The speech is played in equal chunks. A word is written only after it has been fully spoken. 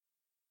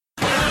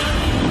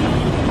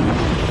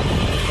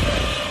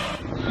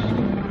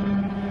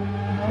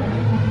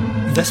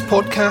This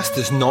podcast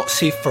is not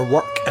safe for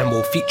work and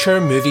will feature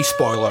movie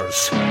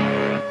spoilers.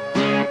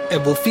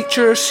 It will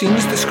feature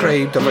scenes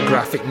described of a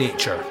graphic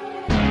nature.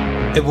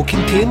 It will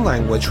contain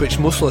language which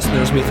most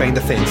listeners may find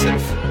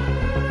offensive.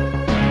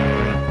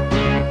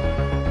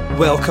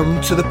 Welcome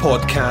to the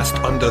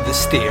podcast Under the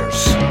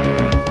Stairs.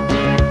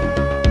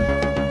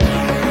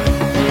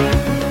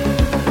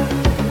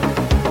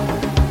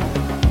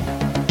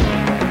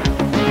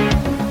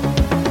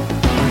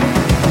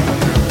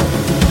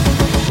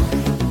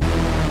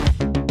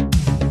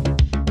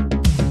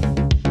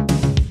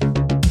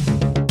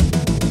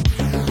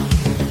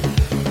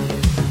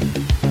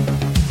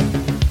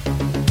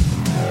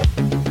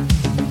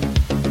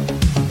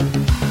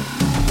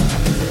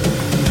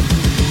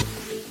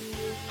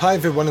 Hi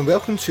everyone and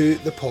welcome to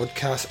the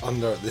podcast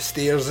Under the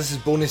Stairs. This is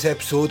bonus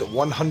episode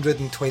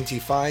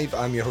 125.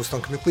 I'm your host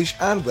Duncan McLeish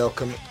and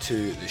welcome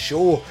to the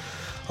show.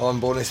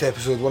 On bonus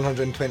episode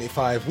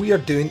 125 we are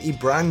doing a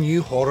brand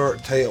new horror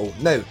title.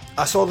 Now,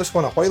 I saw this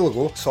one a while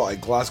ago, saw it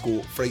at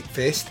Glasgow Fright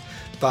Fest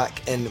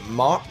back in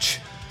March,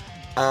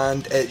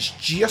 and it's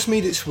just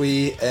made its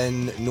way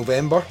in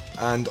November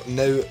and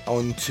now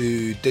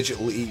onto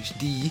digital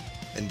HD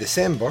in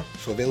December,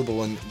 so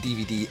available on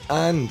DVD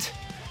and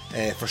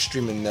for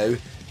streaming now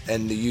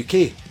in the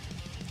UK.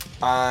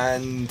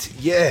 And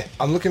yeah,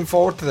 I'm looking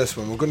forward to this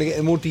one. We're going to get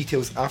in more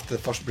details after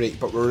the first break,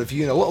 but we're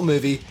reviewing a little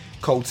movie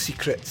called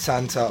Secret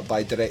Santa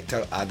by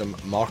director Adam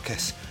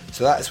Marcus.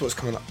 So that is what's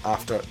coming up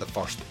after the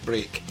first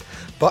break.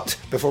 But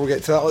before we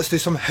get to that, let's do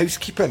some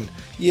housekeeping.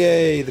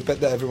 Yay, the bit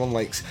that everyone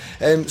likes.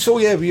 So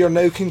yeah, we are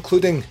now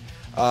concluding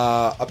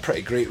a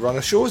pretty great run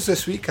of shows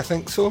this week, I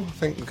think so. I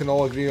think we can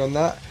all agree on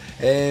that.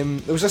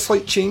 There was a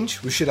slight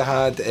change. We should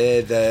have had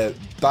the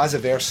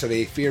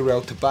Baziversary Farewell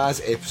to Baz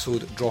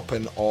episode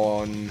dropping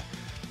on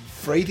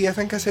Friday, I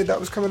think I said that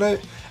was coming out,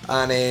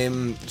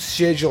 and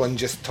scheduling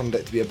just turned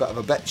out to be a bit of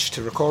a bitch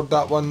to record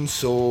that one,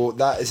 so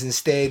that is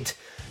instead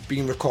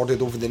being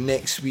recorded over the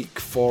next week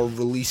for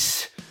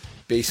release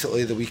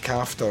basically the week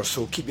after,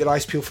 so keep your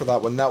eyes peeled for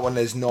that one. That one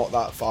is not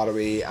that far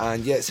away,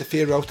 and yeah, it's a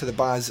farewell to the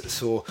Baz,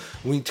 so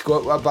we need to go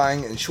out with a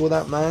bang and show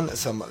that man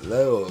some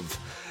love.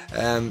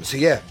 So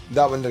yeah,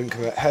 that one didn't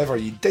come out. However,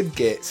 you did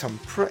get some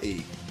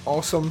pretty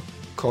awesome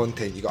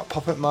content. You got a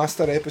Puppet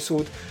Master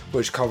episode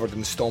which covered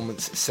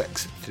installments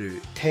 6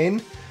 through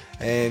 10.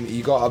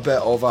 You got a bit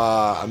of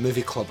a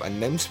movie club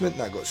announcement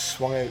that got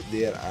swung out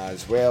there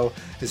as well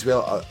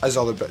as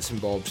other bits and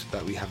bobs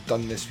that we have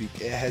done this week.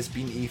 It has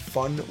been a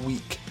fun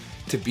week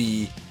to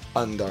be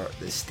under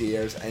the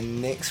stairs, and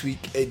next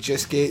week it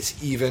just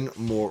gets even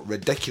more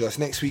ridiculous.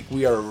 Next week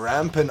we are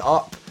ramping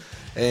up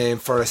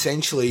for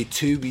essentially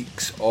 2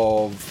 weeks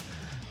of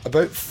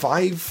about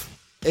 5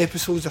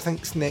 episodes, I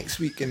think, next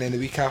week, and then the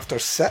week after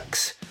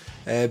 6,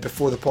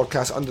 before the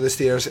podcast Under the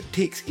Stairs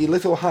takes a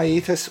little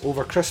hiatus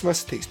over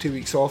Christmas, takes 2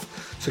 weeks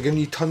off, so giving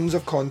you tons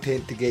of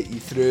content to get you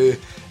through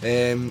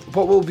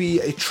what will be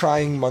a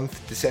trying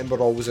month. December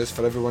always is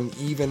for everyone,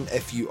 even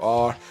if you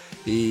are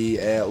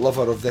a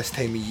lover of this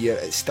time of year.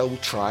 It's still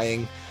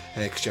trying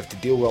because you have to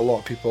deal with a lot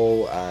of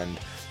people and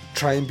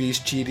try and be as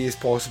cheery as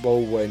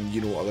possible when you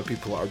know other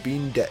people are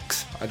being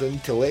dicks. I don't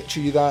need to lecture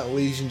you that,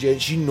 ladies and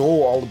gents, you know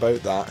all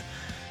about that.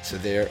 So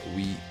there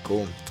we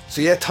go.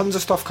 So yeah, tons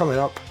of stuff coming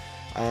up,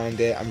 and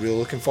I'm really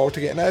looking forward to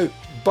getting out.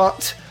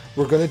 But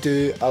we're going to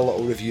do a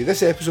little review.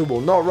 This episode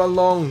will not run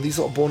long. These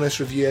little bonus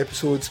review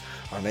episodes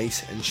are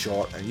nice and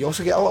short, and you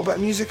also get a little bit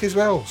of music as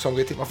well. So I'm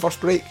going to take my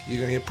first break. You're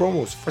going to hear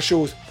promos for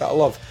shows that I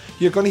love.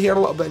 You're going to hear a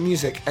little bit of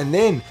music, and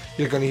then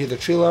you're going to hear the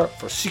trailer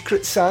for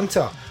Secret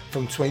Santa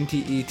from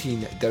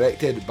 2018,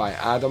 directed by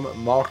Adam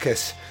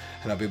Marcus.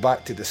 And I'll be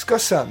back to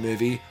discuss that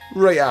movie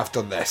right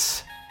after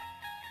this.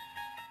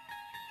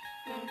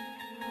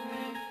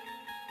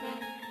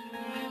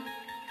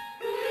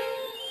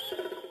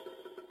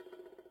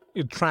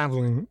 You're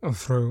traveling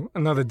through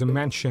another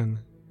dimension.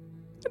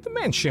 A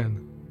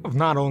dimension of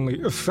not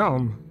only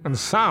film and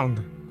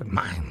sound, but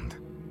mind.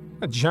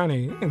 A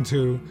journey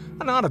into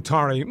an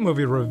auditory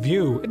movie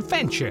review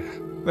adventure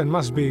that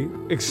must be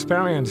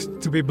experienced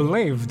to be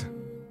believed.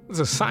 There's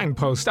a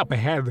signpost up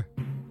ahead.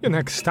 Your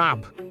next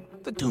stop,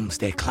 the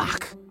Doomsday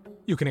Clock.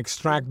 You can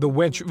extract the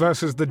Witch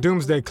vs. the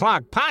Doomsday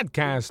Clock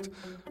podcast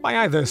by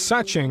either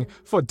searching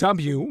for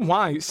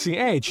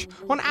WYCH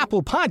on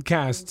Apple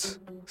Podcasts,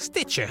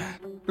 Stitcher,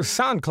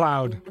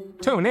 SoundCloud,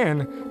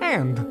 TuneIn,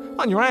 and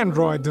on your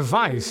Android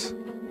device.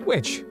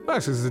 Witch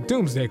vs. the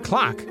Doomsday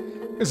Clock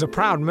is a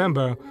proud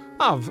member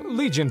of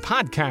Legion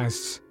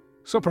Podcasts,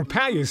 so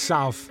prepare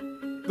yourself.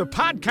 The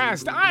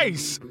podcast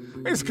ice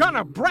is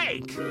gonna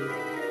break!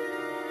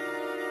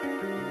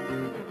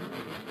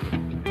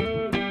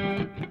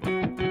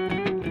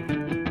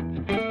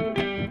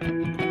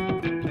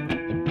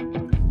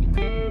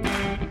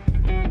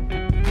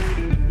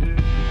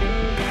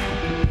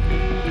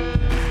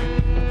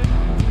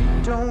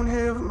 Don't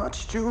have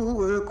much to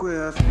work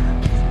with.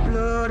 These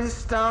bloody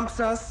stumps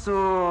I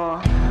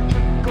saw,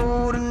 the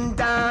golden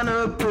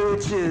diner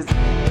bitches,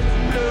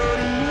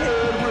 bloody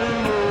head with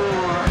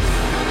more.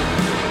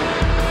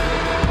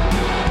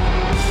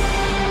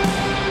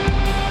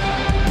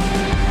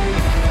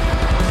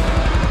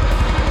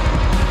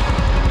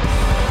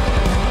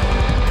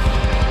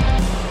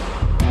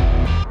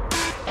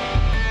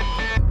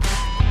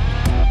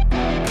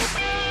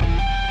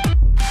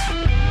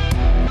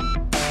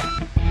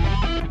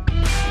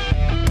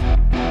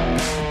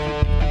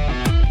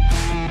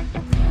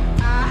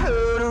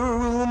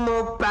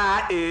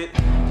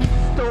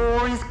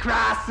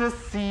 to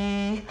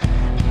see.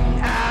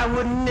 I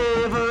would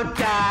never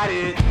doubt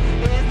it.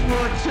 It's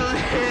what you'll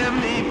have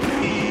me be.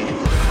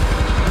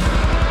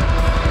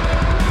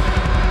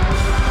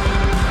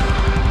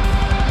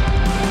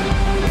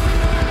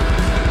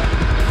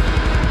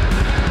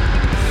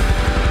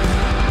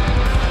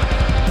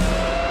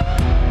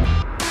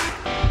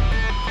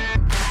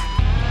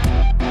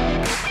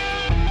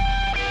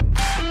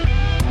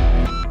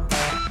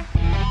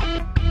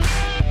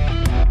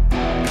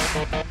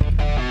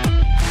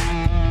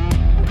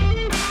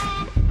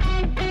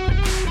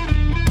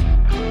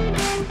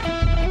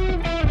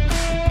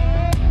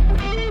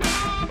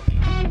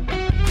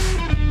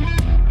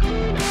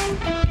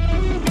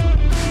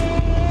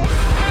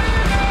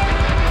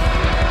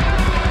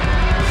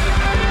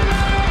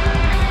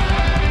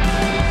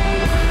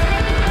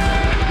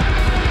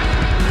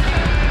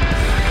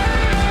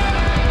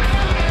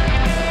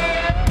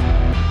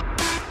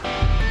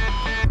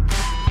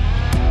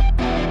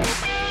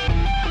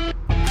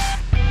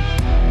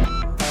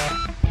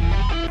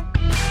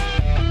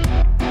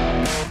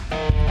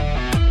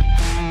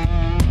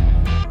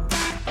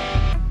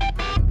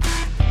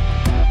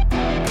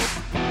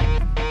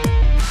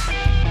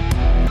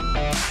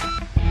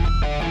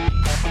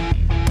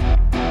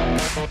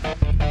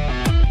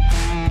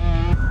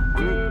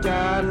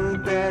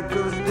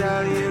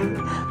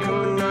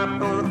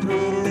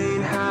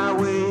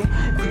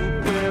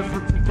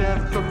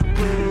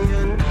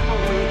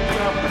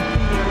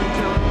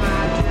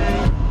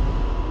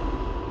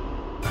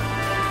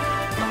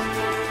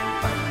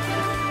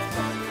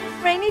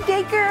 Rainy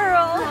day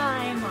girl.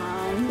 Hi,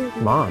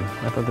 Mom. Mom,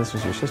 I thought this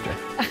was your sister.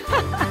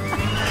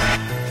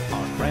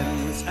 Our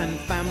friends and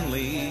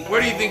family.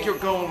 Where do you think you're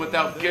going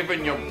without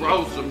giving your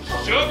bro some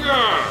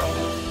sugar?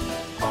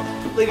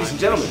 Ladies and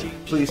gentlemen,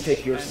 please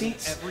take your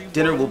seats.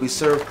 Dinner will be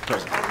served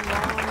presently.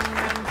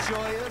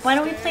 Why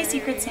don't we play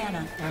Secret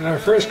Santa? And our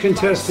first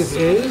contestant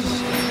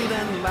is...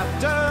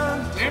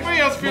 Anybody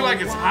else feel like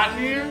it's hot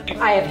in here?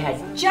 I have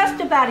had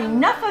just about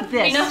enough of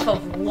this. Enough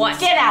of what?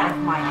 Get out of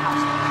my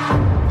house.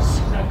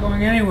 It's not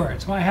going anywhere.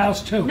 It's my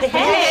house, too.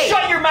 Hey!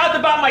 Shut your mouth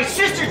about my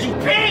sisters, you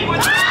pig!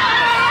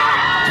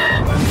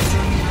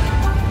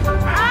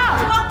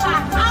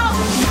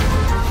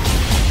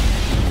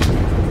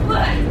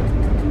 Let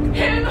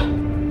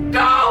him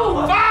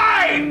go!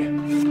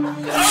 Fine!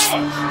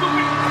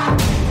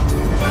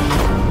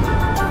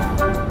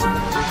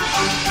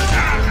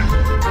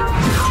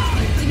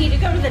 We need to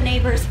go to the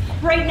neighbors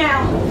right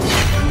now.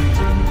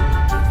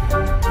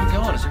 Where you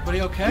going? Is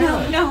everybody okay?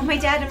 No, my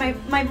dad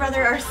and my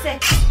brother are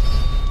sick.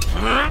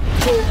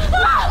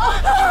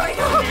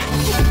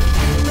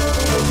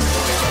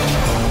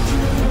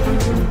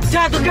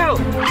 Dad, look out!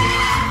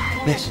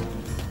 Miss, I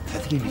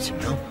think you need some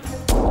help.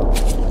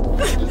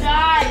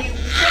 Die, you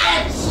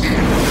bitch!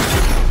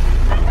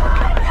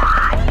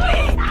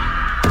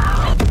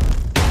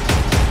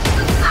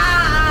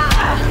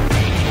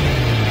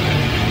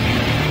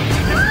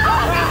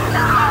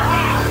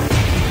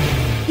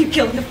 You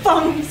killed the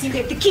phones, you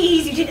gave the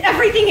keys, you did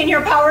everything in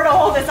your power to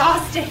hold us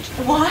hostage.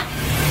 What?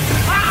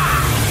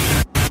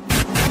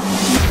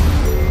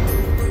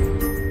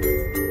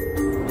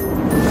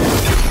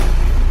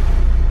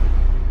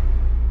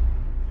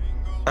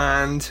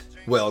 And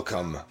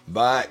welcome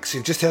back. So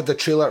you've just heard the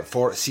trailer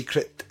for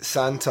Secret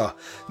Santa.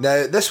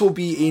 Now this will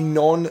be a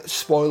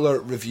non-spoiler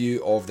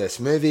review of this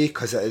movie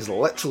because it is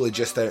literally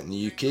just out in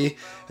the UK.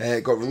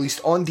 It got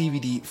released on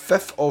DVD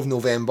 5th of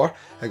November.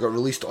 It got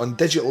released on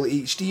digital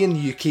HD in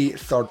the UK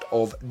 3rd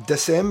of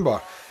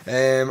December.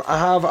 I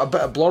have a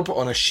bit of blurb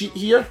on a sheet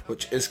here,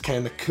 which is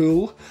kind of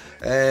cool.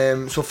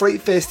 So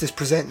Fright Fest is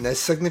presenting this,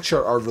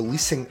 Signature are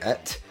releasing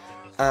it.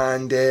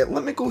 And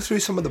let me go through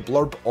some of the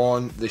blurb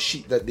on the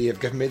sheet that they have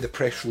given me, the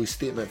press release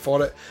statement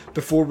for it,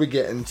 before we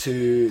get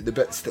into the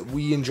bits that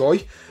we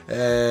enjoy,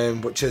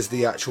 which is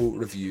the actual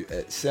review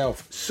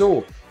itself.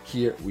 So,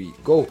 here we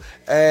go.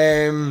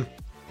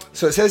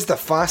 So it says the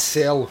fast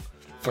sell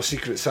for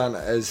Secret Santa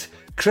is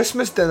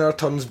Christmas dinner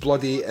turns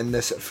bloody in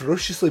this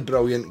ferociously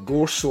brilliant,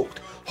 gore-soaked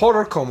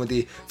horror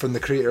comedy from the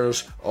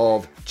creators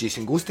of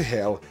Jason Goes to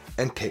Hell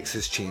and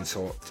Texas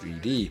Chainsaw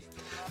 3D.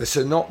 The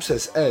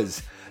synopsis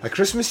is: a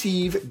Christmas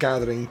Eve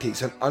gathering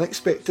takes an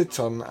unexpected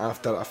turn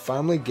after a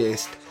family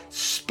guest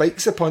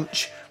spikes a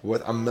punch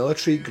with a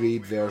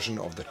military-grade version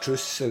of the true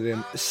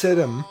sodium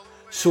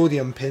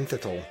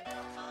pentothal.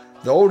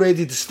 The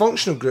already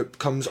dysfunctional group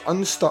comes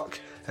unstuck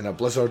in a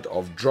blizzard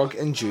of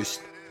drug-induced,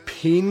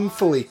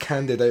 painfully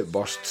candid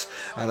outbursts,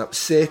 and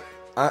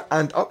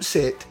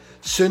upset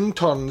soon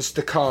turns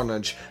to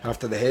carnage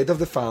after the head of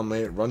the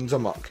family runs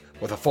amok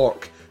with a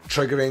fork,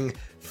 triggering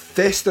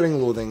festering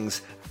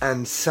loathings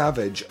and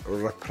savage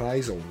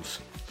reprisals.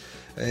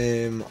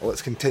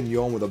 Let's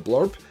continue on with a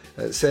blurb.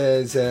 It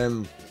says,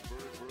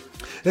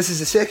 this is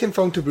the second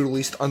film to be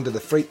released under the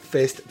Fright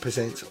Fest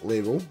Presents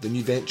label, the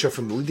new venture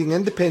from the leading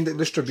independent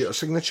distributor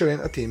Signature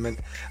Entertainment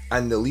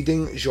and the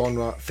leading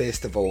genre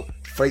festival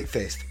Fright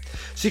Fest.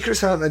 Secret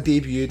Santa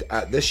debuted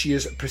at this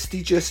year's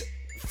prestigious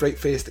Fright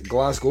Fest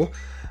Glasgow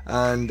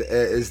and it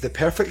is the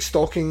perfect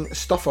stocking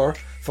stuffer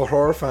for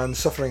horror fans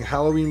suffering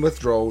Halloween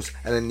withdrawals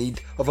and in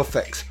need of a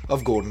fix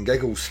of gore and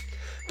giggles.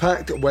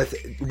 Packed with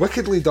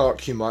wickedly dark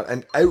humour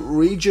and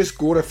outrageous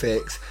gore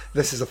effects,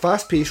 this is a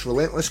fast-paced,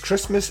 relentless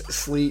Christmas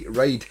sleigh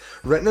ride,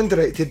 written and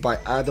directed by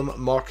Adam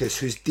Marcus,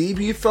 whose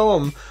debut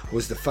film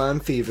was the fan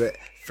favourite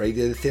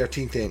Friday the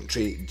 13th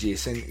entry,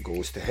 Jason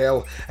Goes to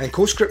Hell, and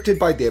co-scripted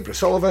by Deborah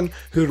Sullivan,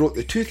 who wrote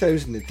the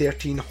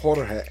 2013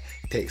 horror hit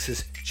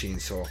Texas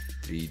Chainsaw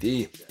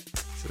 3D.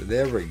 So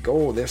there we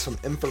go, there's some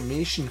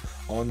information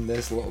on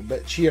this little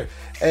bitch here.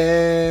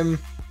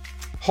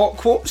 Hot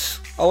quotes.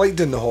 I like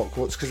doing the hot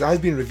quotes because it has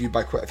been reviewed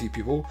by quite a few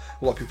people,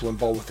 a lot of people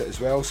involved with it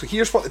as well. So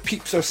here's what the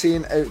peeps are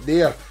saying out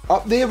there.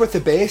 Up there with the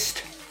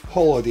best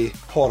holiday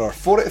horror.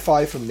 4 out of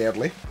 5 from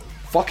Nerdly.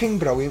 Fucking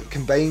brilliant,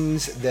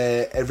 combines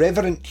the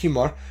irreverent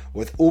humour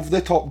with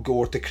over-the-top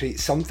gore to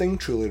create something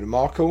truly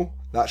remarkable.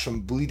 That's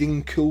from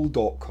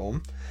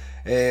bleedingcool.com.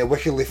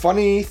 Wickedly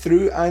funny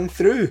through and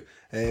through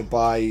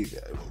by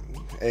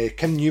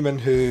Kim Newman,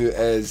 who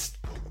is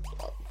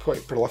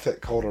quite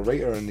prolific horror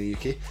writer in the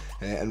UK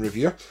and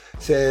reviewer.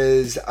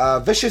 Says a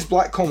vicious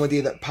black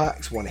comedy that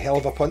packs one hell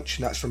of a punch,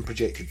 and that's from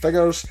Projected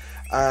Figures.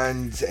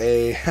 And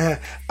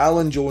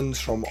Alan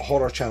Jones from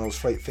Horror Channel's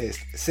Fright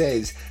Fest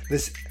says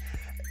this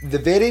the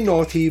very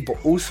naughty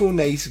but also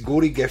nice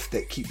gory gift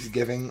that keeps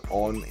giving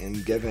on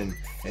and giving.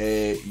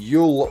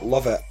 You'll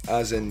love it,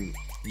 as in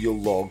you'll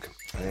log,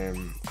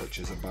 which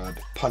is a bad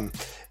pun.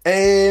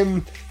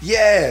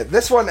 Yeah,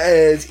 this one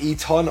is a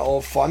ton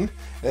of fun.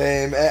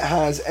 It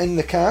has in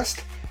the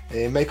cast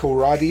Michael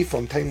Raddy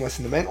from Timeless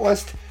and the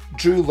Mentalist,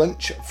 Drew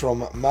Lynch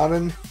from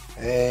Marin,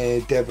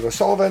 Deborah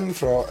Sullivan,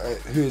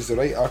 who is the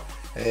writer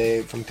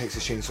from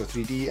Texas Chainsaw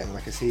 3D, and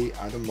like I say,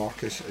 Adam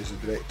Marcus is the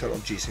director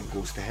of Jason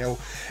Goes to Hell.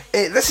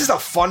 This is a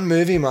fun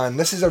movie, man.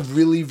 This is a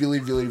really, really,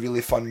 really,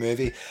 really fun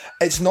movie.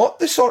 It's not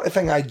the sort of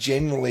thing I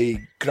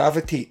generally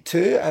gravitate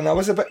to, and I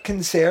was a bit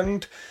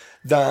concerned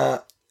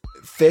that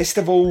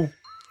festival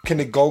kind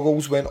of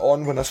goggles went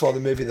on when I saw the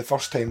movie the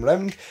first time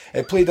round.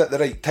 It played at the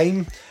right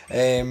time.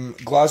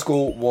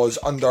 Glasgow was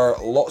under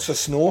lots of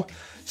snow,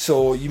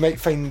 so you might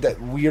find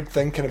it weird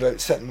thinking about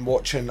sitting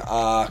watching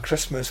a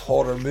Christmas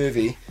horror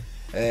movie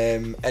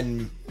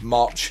in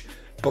March,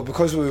 but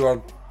because we were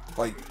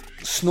like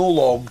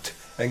snow-logged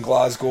in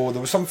Glasgow,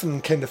 there was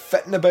something kind of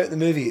fitting about the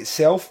movie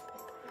itself.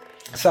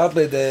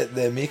 Sadly,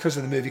 the makers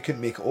of the movie couldn't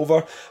make it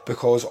over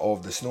because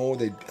of the snow.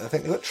 I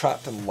think they got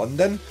trapped in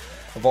London,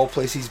 of all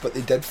places, but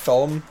they did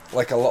film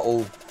like a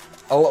little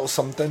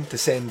something to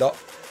send up,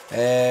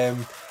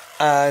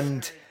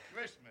 and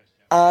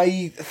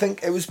I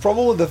think it was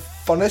probably the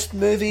funnest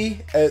movie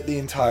out the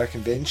entire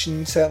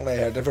convention. Certainly I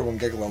heard everyone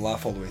giggle and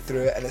laugh all the way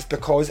through it, and it's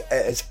because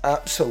it is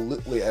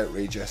absolutely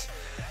outrageous.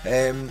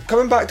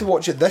 Coming back to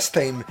watch it this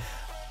time,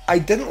 I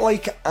didn't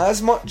like it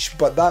as much,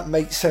 but that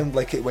might sound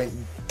like it went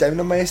down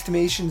in my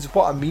estimations.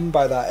 What I mean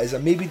by that is I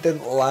maybe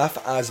didn't laugh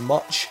as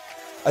much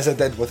as I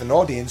did with an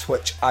audience,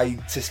 which I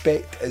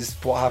suspect is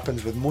what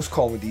happens with most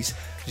comedies.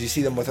 As you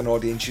see them with an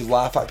audience, you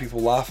laugh at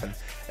people laughing.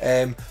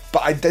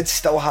 But I did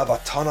still have a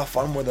ton of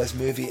fun with this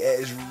movie.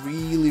 It is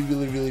really,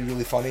 really, really,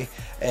 really funny.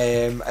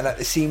 And at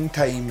the same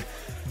time,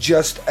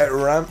 it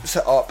ramps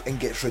it up and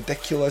gets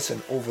ridiculous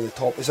and over the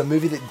top. It's a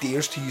movie that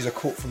dares to use a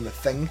quote from The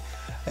Thing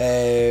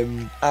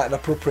at an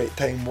appropriate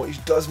time,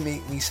 which does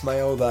make me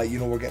smile that, you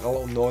know, we're getting a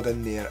little nod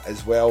in there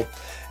as well.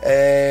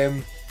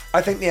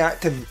 I think the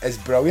acting is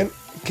brilliant.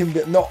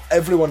 Not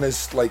everyone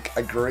is like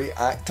a great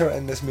actor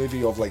in this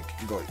movie of like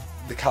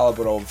the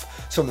caliber of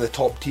some of the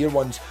top tier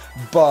ones,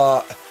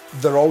 but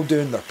they're all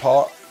doing their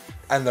part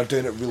and they're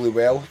doing it really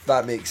well.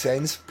 That makes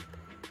sense.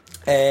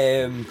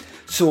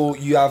 So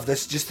you have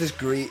this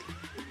great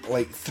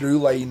like through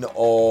line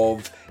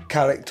of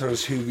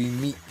characters who we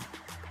meet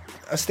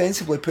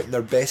ostensibly putting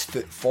their best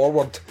foot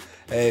forward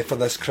for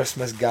this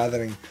Christmas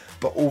gathering,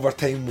 but over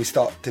time we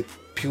start to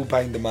peel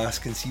behind the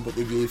mask and see what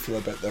they really feel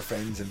about their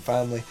friends and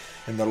family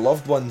and their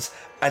loved ones,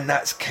 and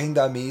that's kind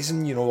of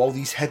amazing. You know, all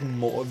these hidden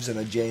motives and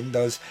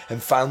agendas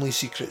and family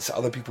secrets that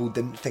other people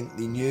didn't think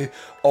they knew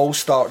all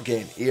start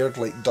getting aired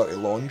like dirty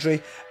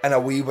laundry in a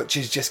way which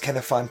is just kind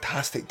of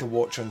fantastic to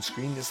watch on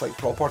screen. It's like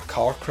proper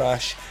car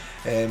crash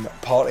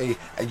party,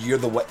 and you're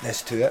the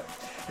witness to it.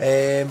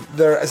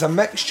 There is a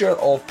mixture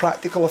of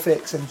practical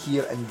effects in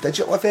here and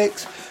digital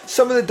effects.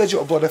 Some of the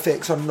digital blood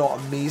effects are not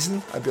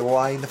amazing. I'd be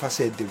lying if I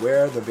said they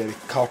were. They're very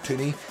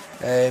cartoony.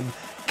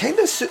 Kind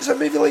of suits a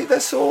movie like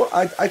this, so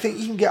I think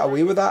you can get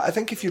away with that. I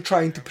think if you're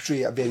trying to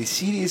portray a very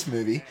serious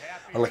movie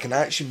or like an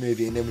action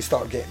movie, and then we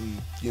start getting,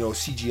 you know,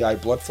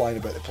 CGI blood flying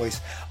about the place,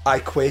 I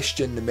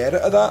question the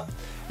merit of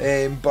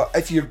that. But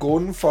if you're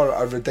going for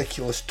a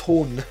ridiculous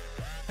tone,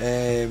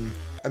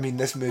 I mean,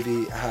 this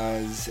movie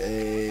has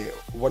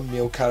one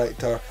male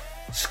character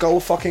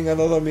skull fucking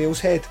another male's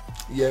head.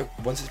 Yeah,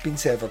 once it's been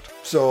severed.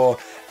 So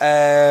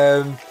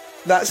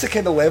that's the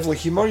kind of level of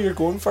humour you're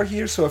going for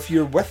here. So if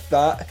you're with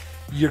that,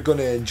 you're going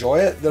to enjoy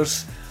it.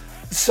 There's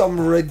some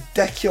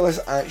ridiculous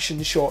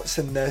action shots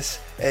in this.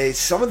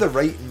 Some of the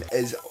writing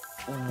is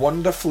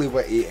wonderfully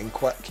witty and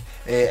quick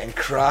and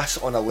crass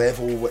on a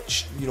level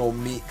which, you know,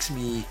 makes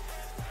me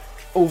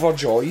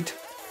overjoyed,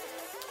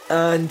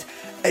 and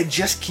it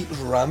just keeps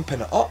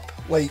ramping it up.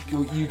 Like,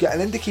 you get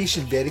an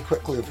indication very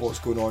quickly of what's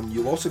going on.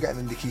 You'll also get an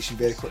indication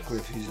very quickly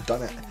of who's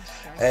done it,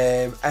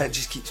 and it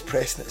just keeps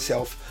pressing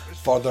itself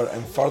further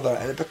and further,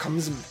 and it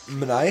becomes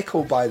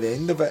maniacal by the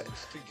end of it,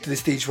 to the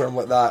stage where I'm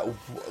like, that,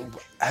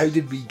 how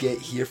did we get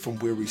here from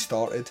where we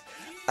started?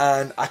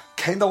 And I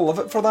kind of love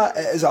it for that.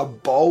 It is a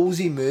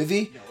ballsy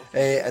movie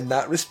in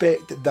that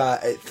respect,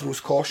 that it throws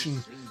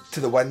caution to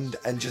the wind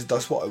and just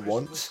does what it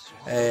wants,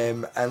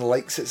 and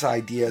likes its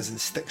ideas and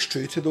sticks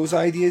true to those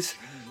ideas.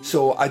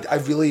 So I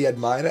really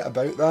admire it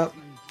about that.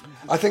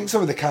 I think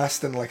some of the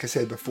casting, like I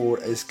said before,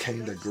 is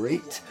kind of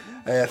great.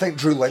 I think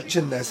Drew Lynch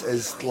in this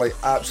is like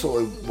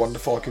absolutely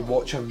wonderful. I could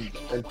watch him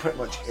in pretty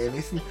much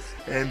anything,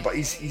 but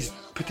he's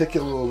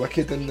particularly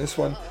wicked in this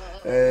one.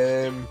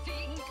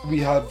 We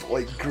have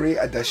like great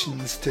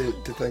additions to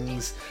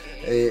things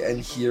in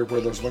here,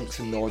 where there's winks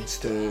and nods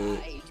to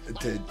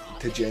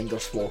gender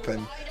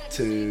swapping,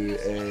 to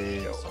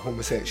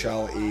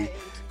homosexuality,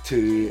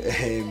 to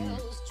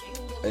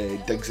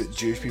digs at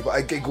Jewish people.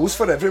 It goes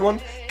for everyone.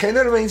 Kind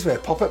of reminds me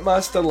of Puppet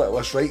Master,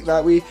 Let's Write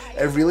That Way.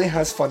 It really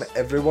has fun at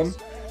everyone.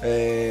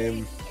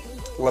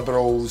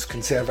 Liberals,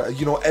 conservative,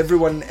 you know,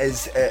 everyone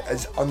is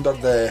under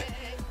the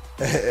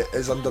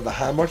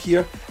hammer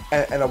here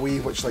in a way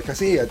which, like I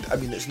say, I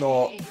mean, it's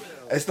not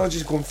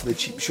just going for the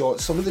cheap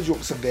shots. Some of the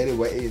jokes are very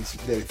witty and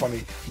very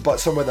funny, but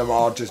some of them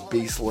are just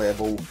base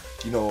level,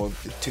 you know,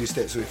 2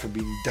 steps away from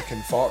being dick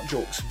and fart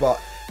jokes.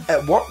 But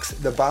it works.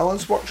 The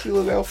balance works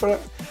really well for it.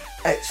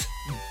 It's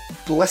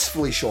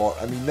blissfully short.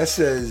 I mean, this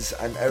is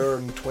an hour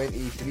and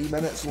 23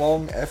 minutes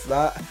long, if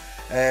that.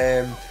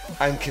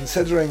 And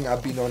considering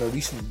I've been on a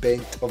recent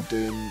bent of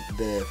doing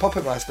the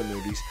Puppet Master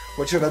movies,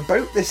 which are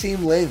about the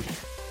same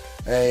length,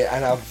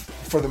 and I've,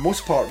 for the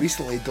most part,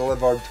 recently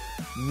delivered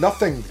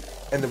nothing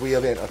in the way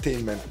of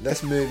entertainment,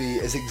 this movie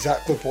is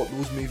exactly what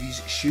those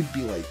movies should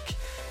be like.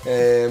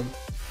 They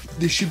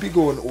should be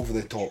going over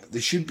the top. They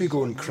should be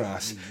going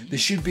crass. They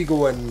should be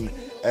going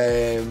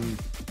to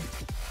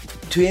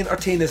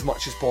entertain as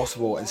much as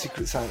possible, and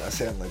Secret Santa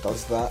certainly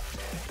does that.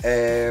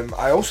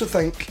 I also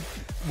think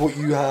what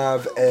you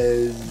have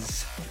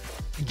is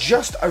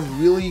just a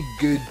really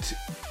good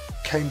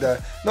kind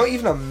of, not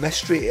even a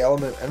mystery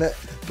element in it,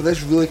 but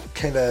this really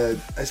kind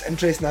of this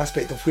interesting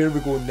aspect of where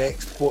we go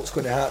next, what's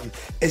going to happen,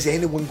 is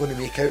anyone going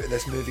to make out of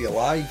this movie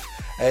alive?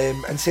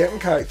 And certain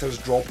characters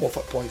drop off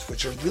at points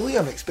which are really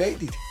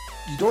unexpected.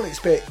 You don't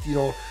expect, you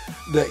know,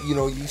 that, you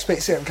know, you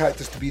expect certain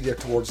characters to be there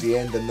towards the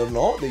end, and they're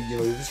not. They, you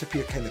know, they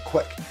disappear kind of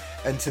quick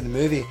into the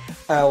movie.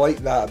 I like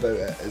that about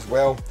it as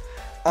well.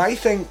 I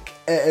think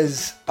it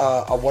is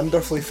a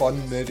wonderfully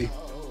fun movie.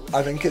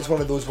 I think it's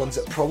one of those ones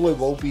that probably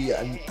will be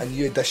a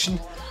new addition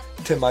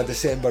to my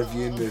December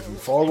viewing moving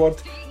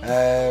forward.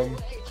 Yeah,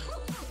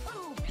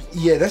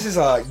 this is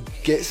a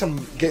get some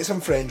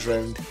friends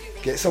round,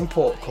 get some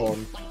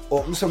popcorn,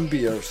 open some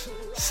beers,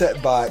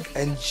 sit back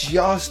and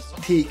just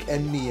take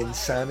in the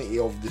insanity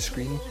of the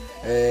screen.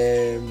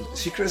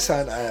 Secret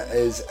Santa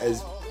is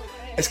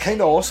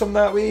kind of awesome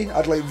that way.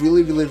 I'd like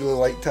really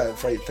liked it at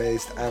Fright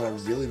Fest, and I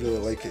really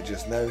like it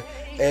just now.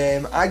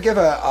 I give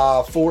it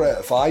a 4 out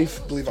of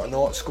 5, believe it or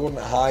not, scoring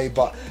it high,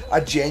 but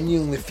I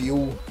genuinely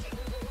feel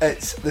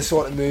it's the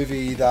sort of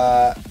movie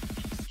that,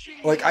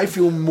 like, I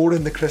feel more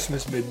in the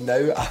Christmas mood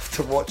now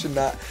after watching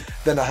that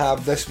than I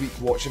have this week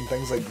watching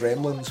things like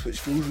Gremlins, which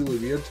feels really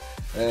weird.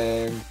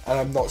 And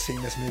I'm not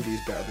saying this movie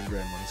is better than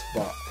Gremlins,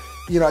 but,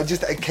 you know,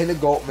 it kind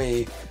of got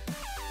me.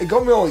 It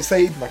got me all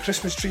excited. My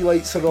Christmas tree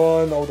lights are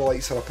on, all the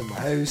lights are up in my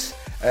house,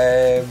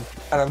 and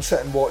I'm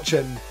sitting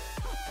watching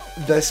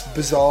this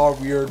bizarre,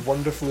 weird,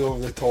 wonderfully over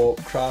the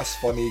top, crass,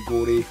 funny,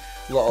 gory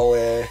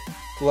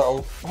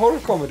little horror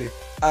comedy.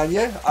 And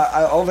yeah,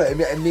 I love it.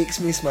 It makes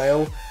me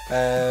smile,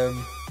 and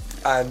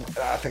I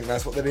think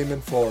that's what they're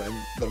aiming for, and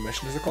their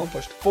mission is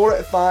accomplished. 4 out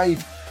of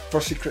 5 for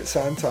Secret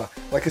Santa.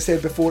 Like I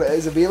said before, it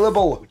is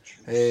available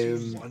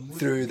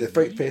through the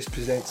Fright Fest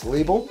Presents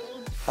label,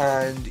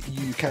 and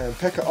you can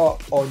pick it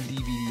up on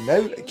DVD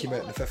now. It came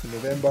out on the 5th of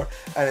November,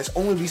 and it's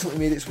only recently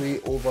made its way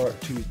over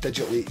to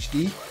digital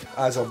HD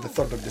as of the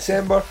 3rd of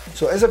December,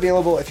 so it is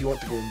available if you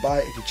want to go and buy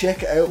it. If you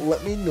check it out,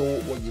 let me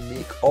know what you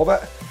make of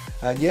it.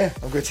 And yeah,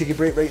 I'm going to take a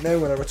break right now.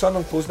 When I return,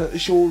 I'm closing out the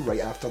show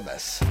right after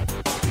this.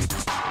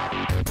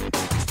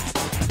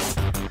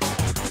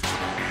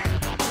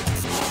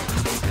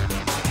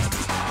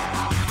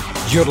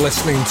 You're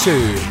listening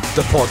to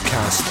the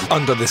podcast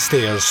Under the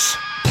Stairs.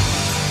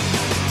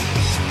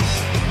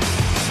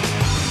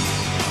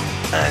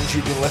 And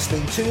you've been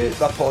listening to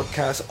the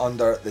podcast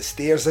Under the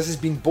Stairs. This has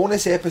been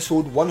bonus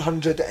episode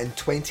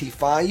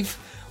 125.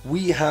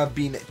 We have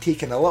been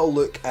taking a little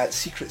look at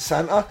Secret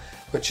Santa,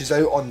 which is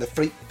out on the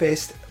Fright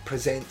Fest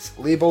Presents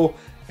label.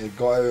 It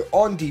got out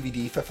on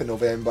DVD 5th of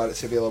November.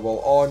 It's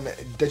available on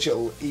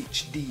digital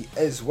HD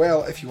as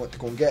well if you want to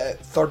go and get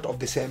it. 3rd of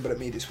December it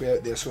made its way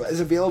out there, so it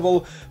is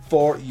available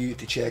for you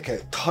to check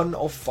out. Ton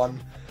of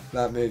fun.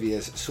 That movie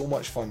is so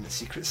much fun.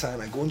 Secret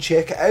Santa. Go and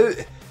check it out.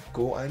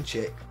 Go and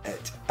check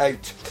it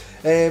out.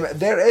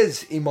 There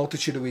is a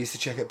multitude of ways to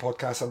check out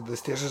podcasts Under the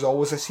Stairs. As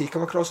always, I say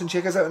come across and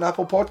check us out on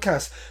Apple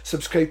Podcasts.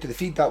 Subscribe to the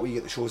feed, that way you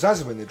get the shows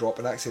as and when they drop,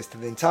 and access to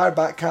the entire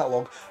back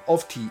catalogue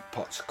of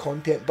Teapots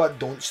content. But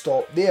don't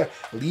stop there.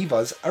 Leave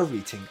us a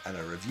rating and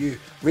a review.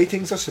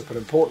 Ratings are super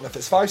important. If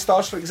it's 5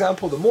 stars, for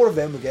example, the more of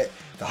them we get,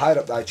 the higher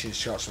up the iTunes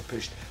charts are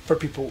pushed for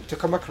people to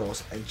come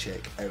across and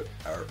check out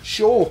our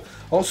show.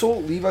 Also,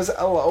 leave us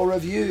a little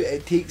review.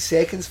 It takes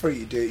seconds for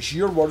you to do it. It's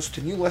your words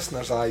to new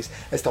listeners' eyes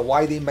as to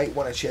why they might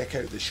want to check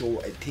out the show.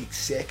 It takes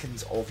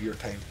seconds of your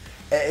time.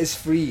 It is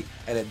free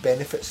and it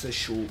benefits the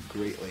show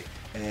greatly.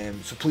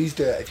 So please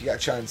do it. If you get a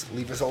chance,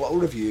 leave us a little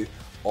review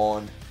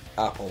on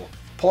Apple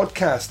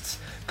Podcasts.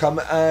 Come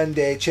and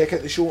check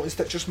out the show on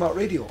Stitcher Smart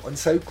Radio, on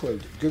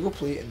SoundCloud, Google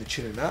Play and the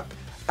TuneIn app.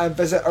 And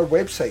visit our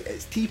website.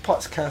 It's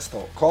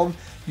teapotscast.com.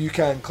 You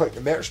can click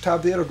the merch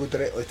tab there or go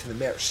directly to the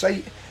merch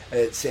site.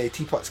 It's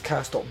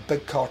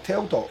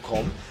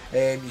teapotscast.bigcartel.com.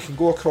 You can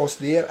go across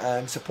there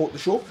and support the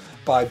show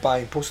by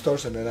buying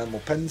posters and enamel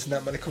pins, and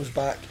that money comes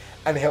back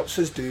and helps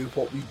us do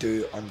what we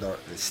do Under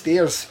the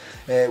Stairs.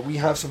 We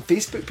have some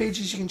Facebook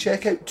pages you can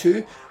check out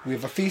too. We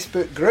have a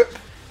Facebook group.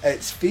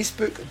 It's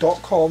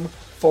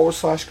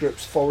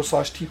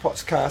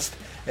facebook.com/groups/teapotscast,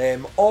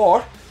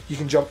 or you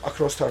can jump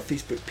across to our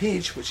Facebook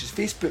page, which is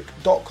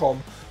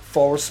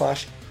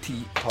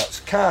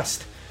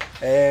facebook.com/teapotscast.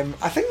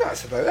 I think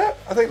that's about it.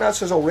 I think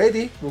that's us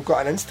already. We've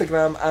got an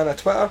Instagram and a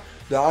Twitter.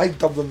 I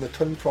dub them the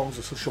twin prongs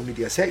of social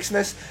media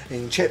sexiness, and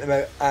you can check them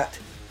out at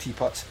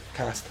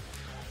Teapotscast.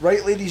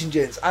 Right, ladies and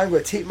gents, I'm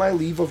going to take my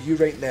leave of you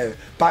right now.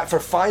 Back for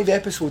 5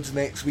 episodes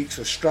next week,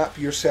 so strap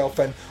yourself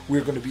in.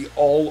 We're going to be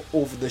all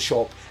over the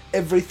shop.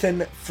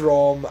 Everything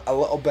from a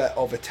little bit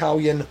of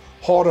Italian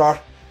horror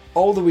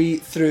all the way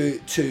through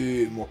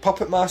to more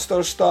Puppet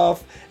Master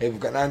stuff. We've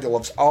got an Andy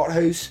Loves Art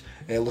House,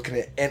 looking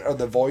at Enter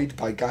the Void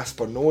by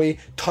Gaspar Noé.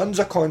 Tons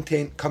of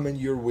content coming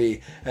your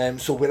way.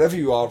 So wherever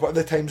you are,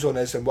 whatever the time zone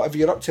is, and whatever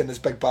you're up to in this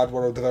big bad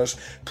world of ours,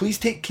 please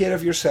take care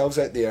of yourselves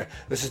out there.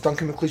 This is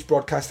Duncan McLeish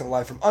broadcasting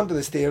live from Under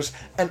the Stairs,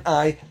 and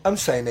I am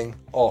signing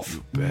off.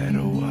 You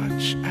better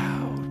watch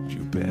out,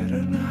 you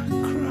better not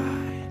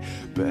cry,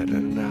 better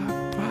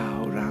not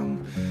pout,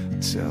 I'm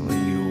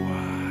telling you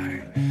why.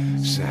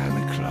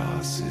 Santa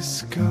Claus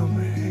is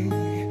coming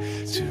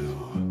to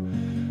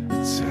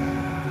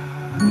town.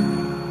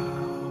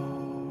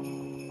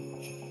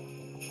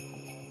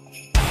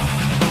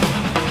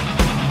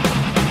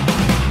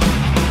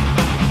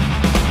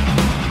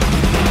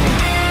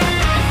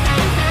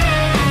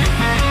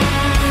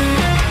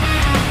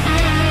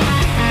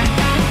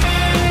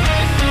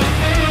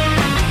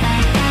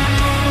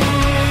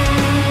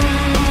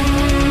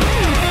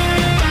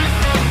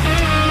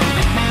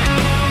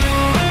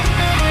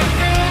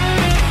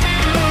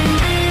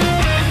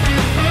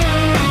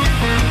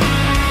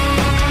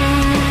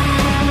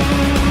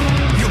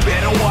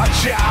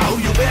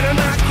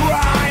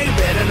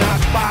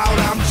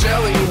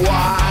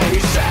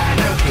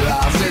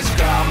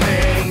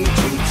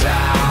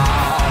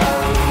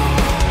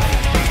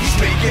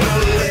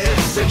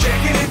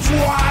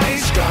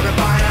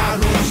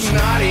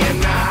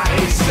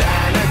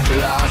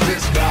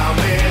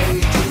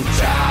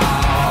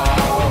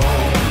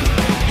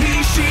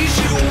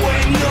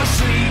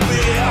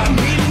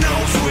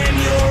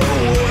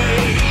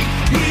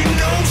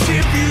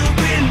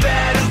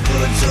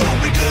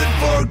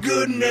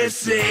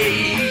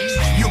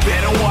 You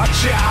better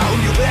watch out,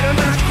 you better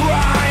not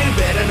cry,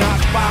 better not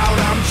pout,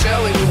 I'm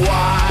telling you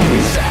why.